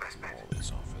office is your best bet.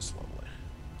 Molly's office, lovely.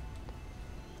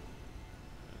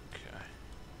 Okay.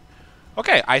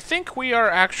 Okay, I think we are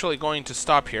actually going to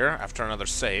stop here after another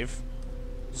save.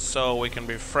 So we can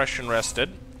be fresh and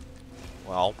rested.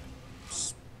 Well,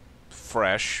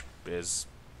 fresh is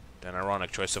an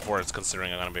ironic choice of words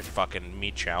considering I'm gonna be fucking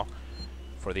meat chow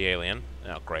for the alien.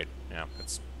 Oh, great. Yeah,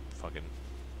 it's fucking...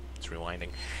 It's rewinding.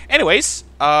 Anyways,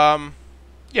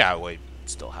 yeah, we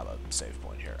still have a save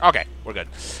point here. Okay, we're good.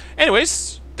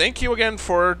 Anyways, thank you again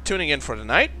for tuning in for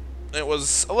tonight. It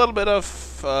was a little bit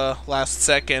of last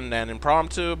second and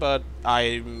impromptu, but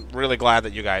I'm really glad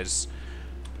that you guys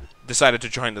decided to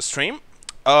join the stream.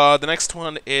 The next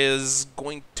one is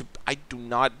going to... I do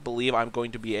not believe I'm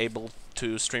going to be able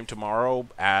to stream tomorrow,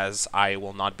 as I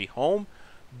will not be home.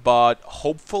 But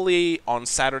hopefully on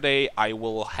Saturday I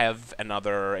will have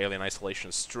another Alien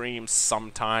Isolation stream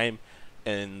sometime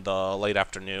in the late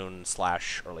afternoon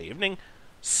 / early evening.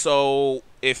 So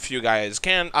if you guys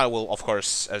can, I will of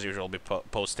course as usual be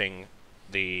posting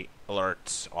the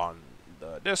alerts on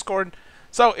the Discord.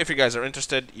 So if you guys are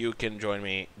interested, you can join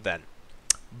me then.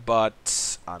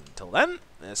 But until then,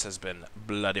 this has been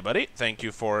Bloody Buddy. Thank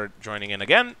you for joining in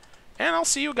again, and I'll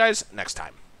see you guys next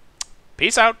time.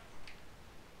 Peace out.